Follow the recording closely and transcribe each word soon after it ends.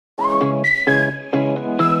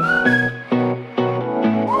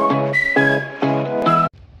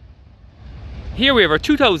Here we have our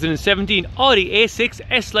 2017 Audi A6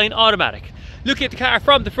 S-Line automatic. Looking at the car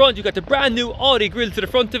from the front, you've got the brand new Audi grille to the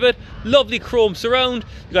front of it, lovely chrome surround,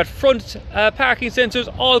 you've got front parking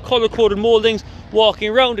sensors, all colour coded mouldings. Walking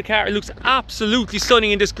around the car, it looks absolutely stunning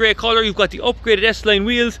in this grey colour. You've got the upgraded S-Line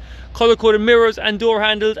wheels, colour coded mirrors and door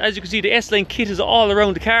handles. As you can see, the S-Line kit is all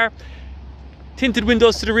around the car. Tinted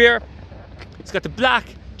windows to the rear. It's got the black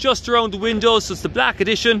just around the windows, so it's the black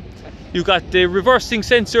edition. You've got the reversing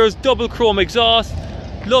sensors, double chrome exhaust,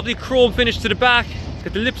 lovely chrome finish to the back. It's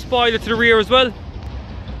got the lip spoiler to the rear as well.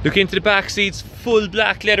 Look into the back seats, full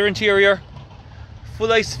black leather interior, full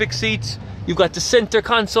ISOFIX seats. You've got the centre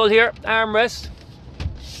console here, armrest.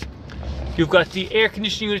 You've got the air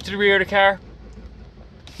conditioning unit to the rear of the car.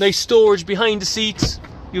 Nice storage behind the seats.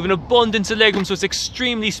 You have an abundance of legroom, so it's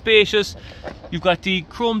extremely spacious. You've got the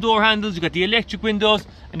chrome door handles, you've got the electric windows,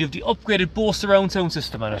 and you have the upgraded Bose surround sound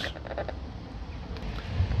system on it.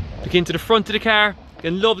 Look into the front of the car.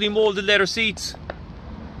 Again, lovely moulded leather seats,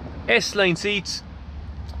 S-Line seats,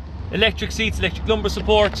 electric seats, electric lumbar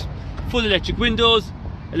support, full electric windows,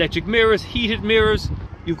 electric mirrors, heated mirrors.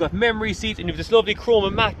 You've got memory seats, and you have this lovely chrome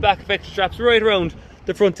and matte back effect straps right around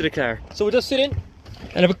the front of the car. So we'll just sit in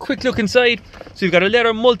and have a quick look inside. So you've got a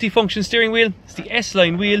leather multi-function steering wheel. It's the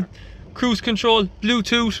S-Line wheel, cruise control,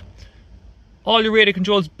 Bluetooth, all your radio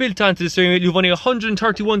controls built onto the steering wheel. You've only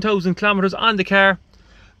 131,000 kilometers on the car.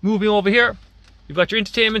 Moving over here, you've got your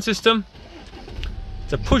entertainment system.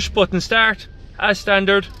 It's a push button start as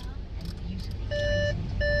standard.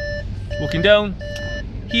 Looking down,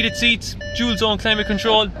 heated seats, dual zone climate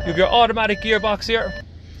control. You have your automatic gearbox here.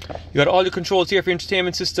 You got all your controls here for your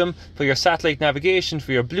entertainment system, for your satellite navigation,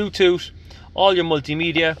 for your Bluetooth, all your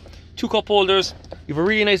multimedia, 2 cup holders. You have a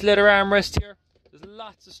really nice leather armrest here. There's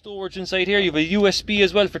lots of storage inside here. You have a USB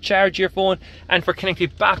as well for charge your phone and for connecting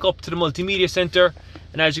it back up to the multimedia center.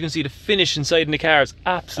 And as you can see, the finish inside in the car is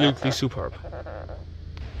absolutely superb.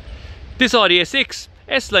 This Audi A6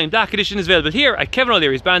 S-Line Black Edition is available here at Kevin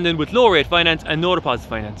O'Leary's Bandon with low rate finance and no deposit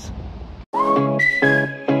finance.